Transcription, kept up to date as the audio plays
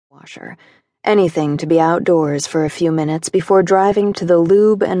dishwasher. Anything to be outdoors for a few minutes before driving to the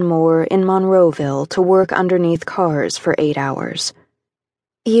Lube and More in Monroeville to work underneath cars for 8 hours.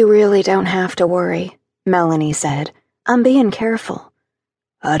 "You really don't have to worry," Melanie said. "I'm being careful."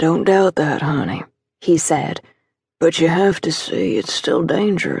 "I don't doubt that, honey," he said. "But you have to see it's still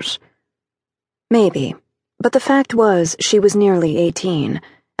dangerous." Maybe, but the fact was she was nearly 18,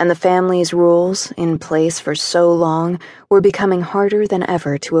 and the family's rules, in place for so long, were becoming harder than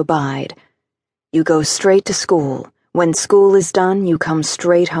ever to abide. You go straight to school. When school is done, you come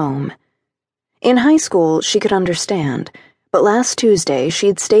straight home. In high school, she could understand, but last Tuesday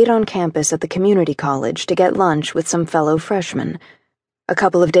she'd stayed on campus at the community college to get lunch with some fellow freshmen. A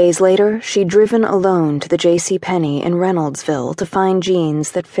couple of days later, she'd driven alone to the JCPenney in Reynoldsville to find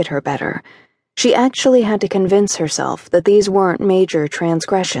jeans that fit her better. She actually had to convince herself that these weren't major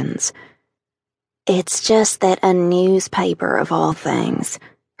transgressions. "It's just that a newspaper of all things,"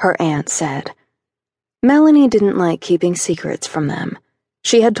 her aunt said. Melanie didn't like keeping secrets from them.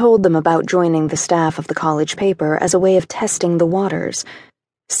 She had told them about joining the staff of the college paper as a way of testing the waters,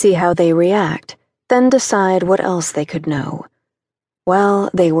 see how they react, then decide what else they could know. Well,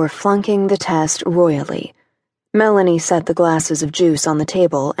 they were flunking the test royally. Melanie set the glasses of juice on the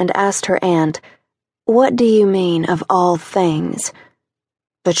table and asked her aunt, "What do you mean, of all things?"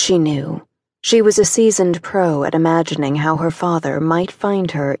 But she knew. She was a seasoned pro at imagining how her father might find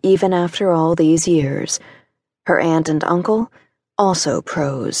her even after all these years. Her aunt and uncle, also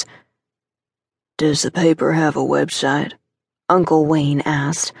pros. "Does the paper have a website?" Uncle Wayne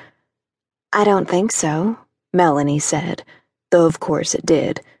asked. "I don't think so," Melanie said, though of course it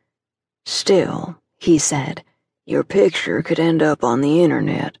did. "Still," he said, "your picture could end up on the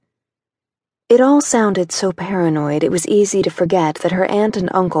internet." It all sounded so paranoid it was easy to forget that her aunt and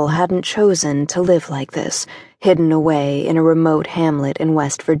uncle hadn't chosen to live like this, hidden away in a remote hamlet in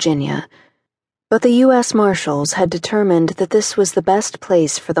West Virginia. But the U.S. Marshals had determined that this was the best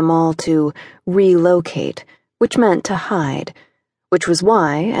place for them all to relocate, which meant to hide, which was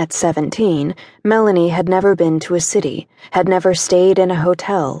why, at 17, Melanie had never been to a city, had never stayed in a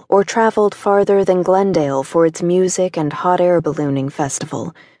hotel, or traveled farther than Glendale for its music and hot air ballooning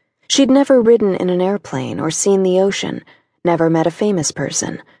festival. She'd never ridden in an airplane or seen the ocean, never met a famous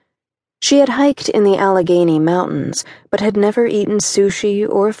person. She had hiked in the Allegheny Mountains, but had never eaten sushi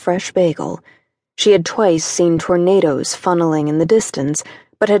or a fresh bagel. She had twice seen tornadoes funneling in the distance,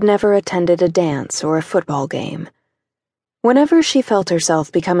 but had never attended a dance or a football game. Whenever she felt herself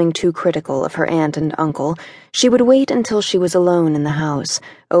becoming too critical of her aunt and uncle, she would wait until she was alone in the house,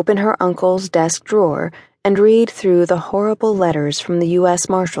 open her uncle's desk drawer, and read through the horrible letters from the U.S.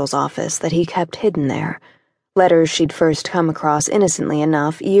 Marshal's office that he kept hidden there. Letters she'd first come across innocently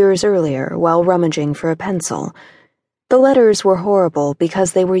enough years earlier while rummaging for a pencil. The letters were horrible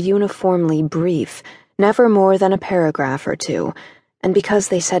because they were uniformly brief, never more than a paragraph or two, and because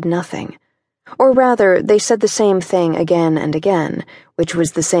they said nothing. Or rather, they said the same thing again and again, which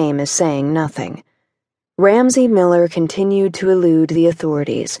was the same as saying nothing. Ramsey Miller continued to elude the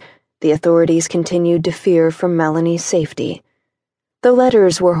authorities. The authorities continued to fear for Melanie's safety. The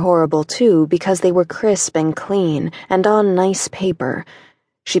letters were horrible, too, because they were crisp and clean and on nice paper.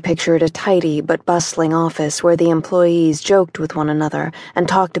 She pictured a tidy but bustling office where the employees joked with one another and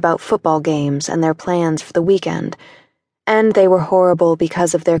talked about football games and their plans for the weekend. And they were horrible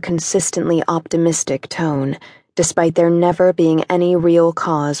because of their consistently optimistic tone, despite there never being any real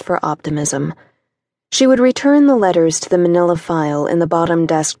cause for optimism. She would return the letters to the manila file in the bottom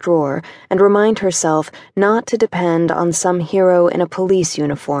desk drawer and remind herself not to depend on some hero in a police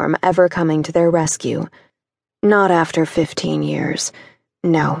uniform ever coming to their rescue. Not after 15 years.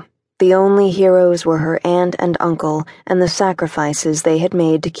 No, the only heroes were her aunt and uncle and the sacrifices they had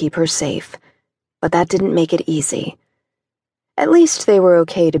made to keep her safe. But that didn't make it easy. At least they were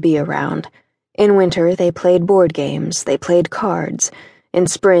okay to be around. In winter, they played board games, they played cards. In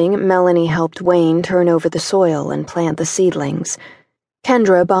spring, Melanie helped Wayne turn over the soil and plant the seedlings.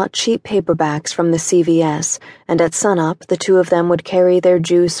 Kendra bought cheap paperbacks from the CVS, and at sunup the two of them would carry their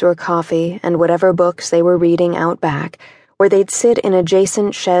juice or coffee and whatever books they were reading out back, where they'd sit in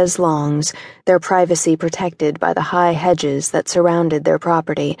adjacent chaise longues, their privacy protected by the high hedges that surrounded their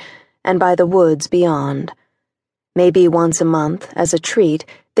property, and by the woods beyond. Maybe once a month, as a treat,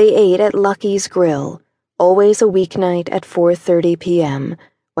 they ate at Lucky's Grill, always a weeknight at 4:30 p.m.,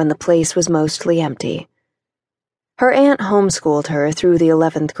 when the place was mostly empty. Her aunt homeschooled her through the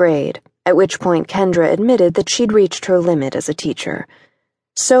 11th grade, at which point Kendra admitted that she'd reached her limit as a teacher.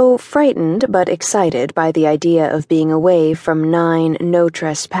 So, frightened but excited by the idea of being away from 9 no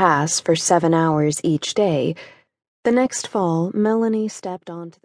trespass for 7 hours each day, the next fall Melanie stepped onto